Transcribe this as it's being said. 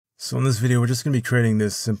So in this video, we're just going to be creating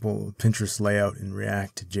this simple Pinterest layout in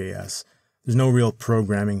ReactJS. There's no real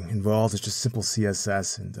programming involved. It's just simple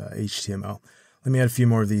CSS and HTML. Let me add a few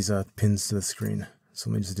more of these pins to the screen.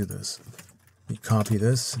 So let me just do this. Let me copy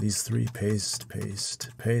this, these three, paste,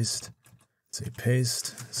 paste, paste. Say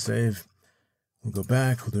paste, save. We'll go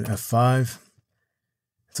back, we'll do an F5.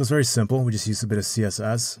 So it's very simple. We just use a bit of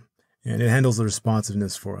CSS and it handles the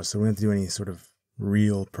responsiveness for us. So we don't have to do any sort of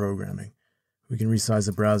real programming. We can resize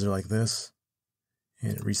the browser like this,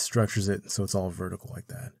 and it restructures it so it's all vertical like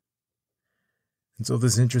that. And so if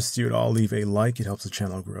this interests you at all, leave a like. It helps the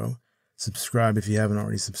channel grow. Subscribe if you haven't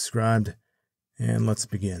already subscribed, and let's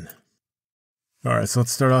begin. All right, so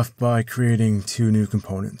let's start off by creating two new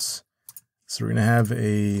components. So we're going to have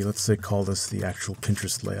a, let's say, call this the actual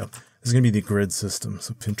Pinterest layout. This is going to be the grid system.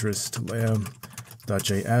 So Pinterest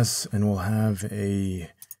layout.js, and we'll have an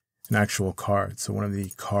actual card. So one of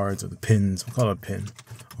the cards or the pins, we'll call it a pin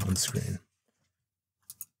on screen.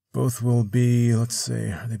 Both will be, let's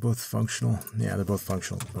say, are they both functional? Yeah, they're both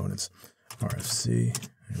functional components. RFC,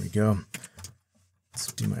 there we go.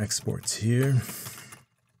 Let's do my exports here.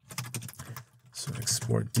 So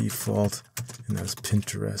export default, and that's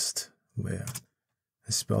Pinterest layout.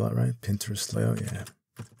 I spell that right? Pinterest layout, yeah.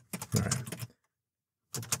 All right.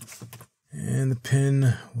 And the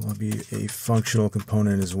pin will be a functional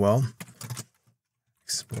component as well.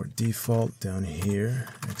 Export default down here.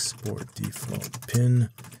 Export default pin.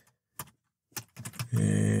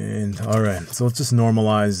 And all right, so let's just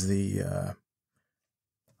normalize the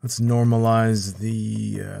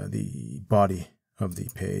the body of the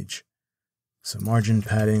page. So margin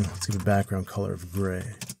padding. Let's give a background color of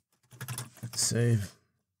gray. Save.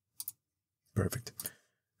 Perfect.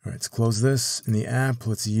 All right, let's close this. In the app,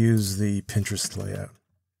 let's use the Pinterest layout.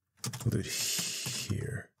 We'll do it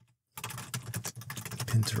here.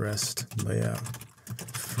 Pinterest layout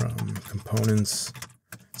from components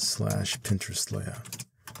 / Pinterest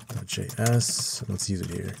layout.js. Let's use it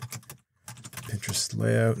here. Pinterest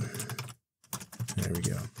layout. There we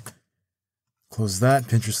go. Close that.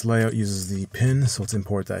 Pinterest layout uses the pin, so let's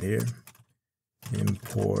import that here.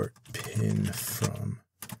 Import pin from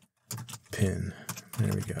pin.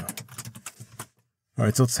 There we go. All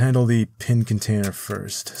right, so let's handle the pin container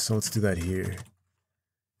first. So let's do that here.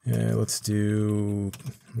 Yeah, we'll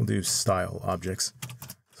do style objects.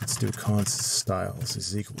 Let's do const styles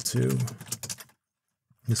is equal to,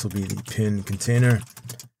 this will be the pin container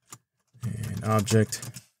and object.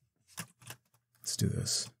 Let's do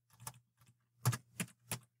this.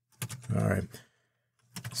 All right.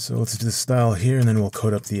 So let's do the style here, and then we'll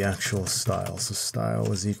code up the actual style. So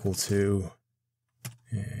style is equal to,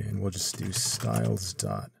 and we'll just do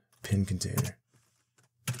styles.pin container.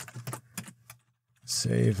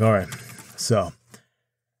 Save. All right. So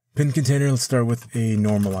pin container, let's start with a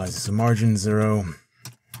normalizer. So margin 0,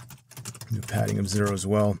 do padding of 0 as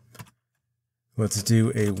well. Let's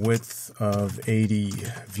do a width of 80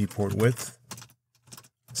 viewport width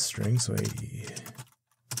string, so 80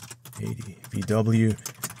 VW.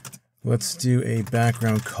 Let's do a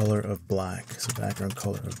background color of black. So background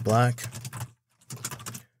color of black.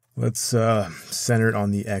 Let's center it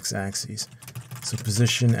on the x-axis. So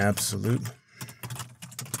position absolute.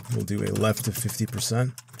 We'll do a left of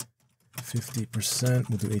 50%. 50%.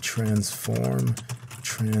 We'll do a transform.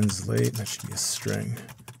 Translate. That should be a string.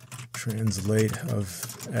 Translate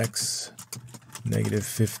of x negative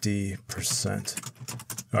 50%.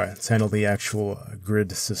 All right, let's handle the actual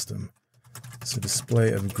grid system. So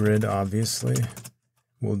display of grid, obviously.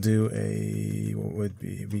 We'll do a, what would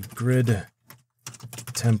be grid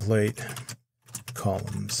template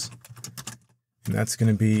columns. And that's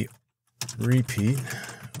going to be repeat,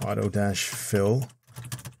 auto-fill.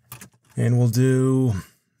 And we'll do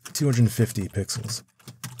 250 pixels.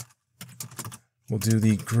 We'll do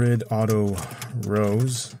the grid auto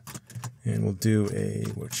rows. And we'll do a,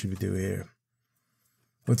 what should we do here?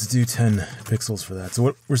 Let's do 10 pixels for that. So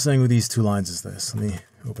what we're saying with these two lines is this. Let me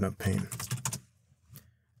open up Paint.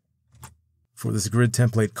 For this grid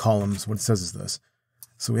template columns, what it says is this.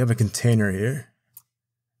 So we have a container here,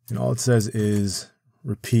 and all it says is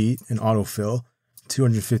repeat and autofill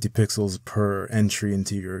 250 pixels per entry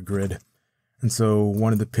into your grid. And so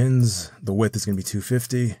one of the pins, the width is going to be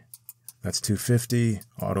 250. That's 250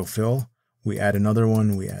 autofill. We add another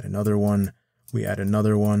one, we add another one, we add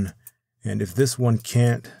another one. And if this one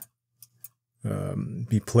can't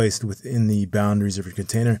be placed within the boundaries of your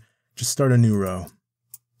container, just start a new row.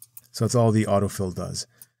 So that's all the autofill does.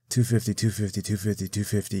 250, 250, 250,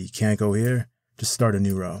 250. You can't go here, just start a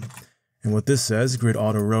new row. And what this says, grid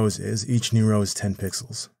auto rows, is each new row is 10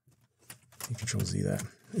 pixels. You Control Z that,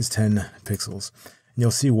 is 10 pixels. And You'll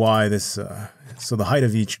see why this, so the height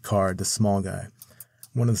of each card, the small guy,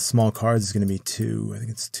 one of the small cards is going to be I think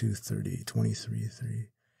it's 230, 23, 30.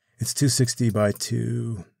 It's 260 by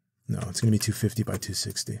 2, no, it's going to be 250 by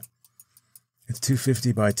 260. It's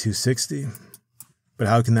 250 by 260, but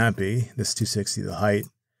how can that be? This 260, the height,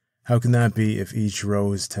 how can that be if each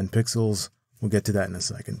row is 10 pixels? We'll get to that in a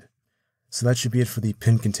second. So that should be it for the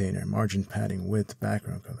pin container. Margin, padding, width,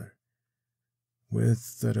 background color.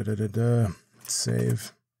 Width,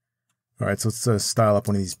 save. All right, so let's style up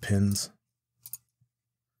one of these pins.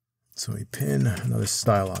 So a pin, another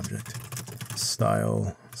style object.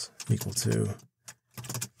 Style equal to,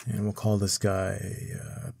 and we'll call this guy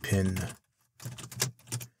pin.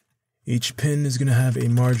 Each pin is going to have a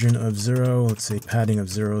margin of 0. Let's say padding of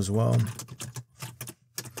 0 as well.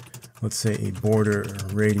 Let's say a border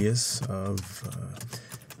radius of,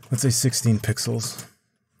 let's say 16 pixels.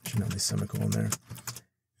 Should have a semicolon there.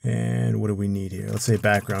 And what do we need here? Let's say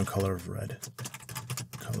background color of red.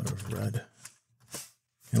 Color of red.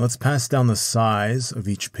 And let's pass down the size of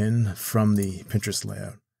each pin from the Pinterest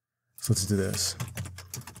layout. So let's do this.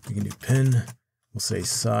 We can do pin. We'll say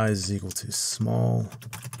size is equal to small.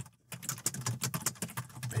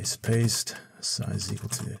 Paste, paste. Size is equal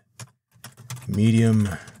to medium.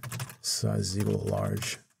 Size is equal to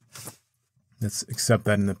large. Let's accept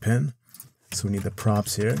that in the pin. So we need the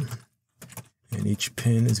props here. And each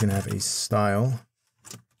pin is going to have a style.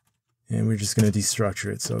 And we're just going to destructure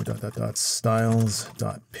it. So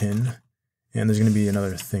styles.pin. And there's going to be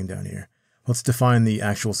another thing down here. Let's define the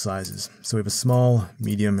actual sizes. So we have a small,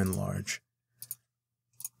 medium, and large.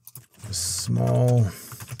 A small.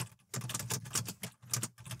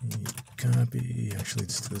 Copy. Actually,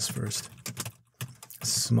 let's do this first.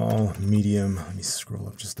 Small, medium. Let me scroll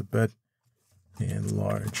up just a bit. And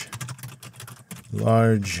large.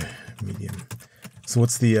 Large, medium. So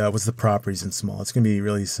what's the properties in small? It's going to be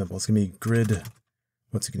really simple. It's going to be grid.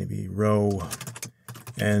 What's it going to be? Row,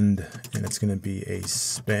 end, and it's going to be a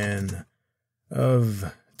span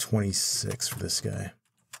of 26 for this guy.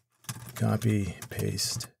 Copy,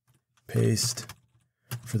 paste, paste.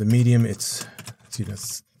 For the medium, that's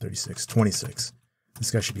 36, 26.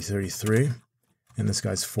 This guy should be 33, and this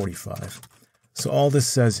guy's 45. So all this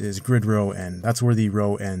says is grid row end. That's where the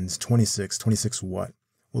row ends. 26. 26 what?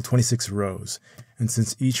 Well, 26 rows. And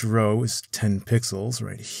since each row is 10 pixels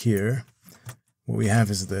right here, what we have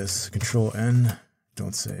is this. Control N,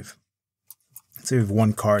 don't save. Let's say we have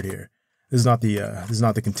one card here. This is not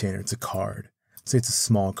the container, it's a card. Let's say it's a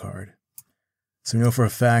small card. So we know for a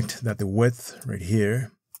fact that the width right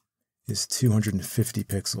here is 250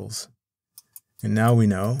 pixels. And now we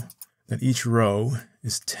know that each row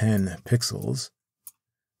is 10 pixels,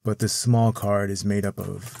 but this small card is made up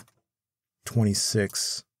of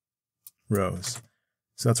 26 rows.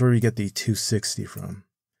 So that's where we get the 260 from.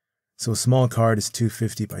 So a small card is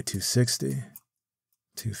 250 by 260,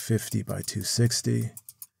 250 by 260.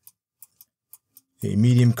 A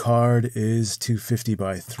medium card is 250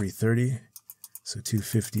 by 330, so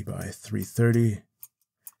 250 by 330.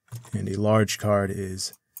 And a large card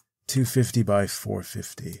is 250 by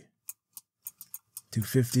 450.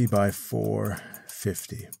 250 by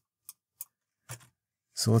 450.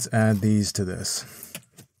 So let's add these to this.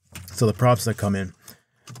 So the props that come in,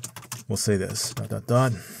 we'll say this, ...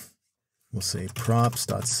 We'll say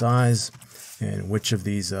props.size, and which of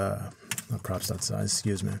these, not props.size,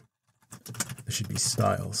 excuse me. There should be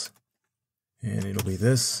styles. And it'll be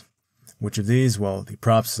this. Which of these? Well, the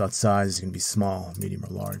props.size is going to be small, medium,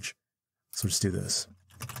 or large. So let's do this.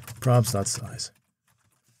 Props.size.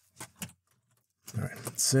 All right,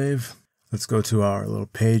 let's save. Let's go to our little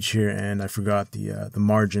page here, and I forgot the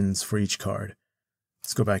margins for each card.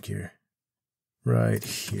 Let's go back here. Right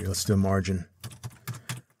here, let's do a margin.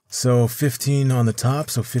 So 15 on the top,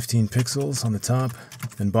 so 15 pixels on the top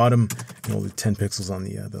and bottom, and we'll do 10 pixels on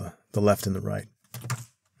the left and the right.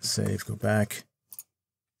 Save, go back.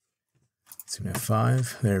 So we have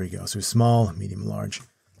 5. There we go. So small, medium, large.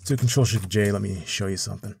 Let's do Control-Shift-J. Let me show you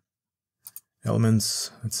something.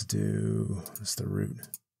 Elements. Let's do the root.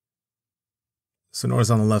 So notice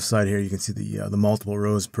on the left side here, you can see the multiple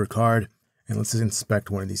rows per card. And let's inspect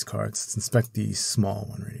one of these cards. Let's inspect the small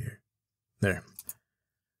one right here. There.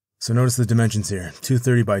 So notice the dimensions here,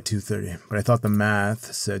 230 by 230. But I thought the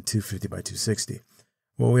math said 250 by 260.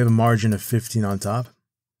 Well, we have a margin of 15 on top,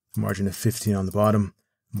 a margin of 15 on the bottom,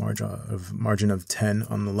 margin of 10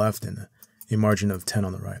 on the left, and a margin of 10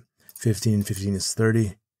 on the right. 15 is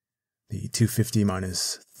 30. The 250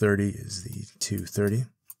 minus 30 is the 230.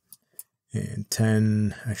 And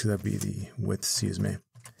 10, actually that'd be the width, excuse me.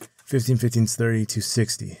 15 is 30,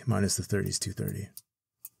 260 minus the 30 is 230.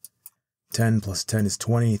 10 plus 10 is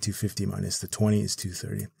 20, 250 minus the 20 is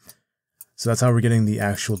 230. So that's how we're getting the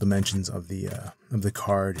actual dimensions of the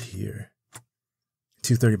card here.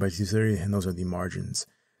 230 by 230, and those are the margins.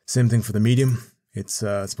 Same thing for the medium. It's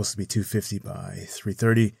supposed to be 250 by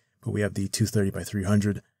 330, but we have the 230 by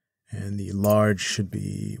 300. And the large should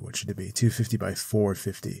be, what should it be? 250 by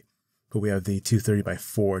 450. But we have the 230 by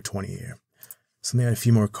 420 here. So let me add a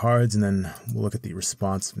few more cards, and then we'll look at the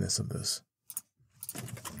responsiveness of this.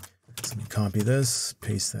 So let me copy this,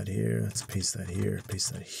 paste that here, let's paste that here,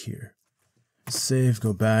 paste that here. Save,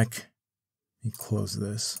 go back, and close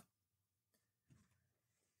this.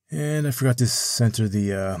 And I forgot to center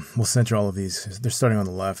the, we'll center all of these. They're starting on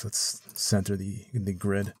the left. Let's center the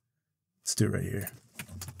grid. Let's do it right here.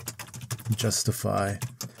 Justify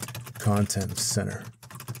content of center.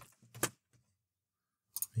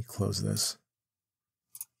 Let me close this.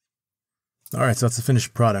 All right, so that's the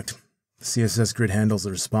finished product. The CSS grid handles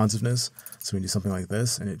the responsiveness. So we do something like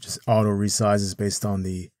this, and it just auto resizes based on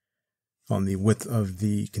the width of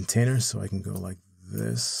the container. So I can go like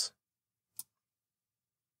this.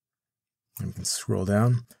 And we can scroll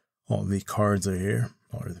down. All the cards are here,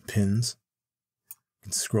 all are the pins. You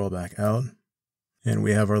can scroll back out. And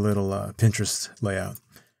we have our little Pinterest layout.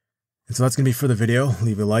 And so that's going to be for the video.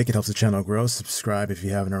 Leave a like, it helps the channel grow. Subscribe if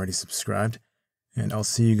you haven't already subscribed. And I'll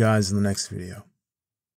see you guys in the next video.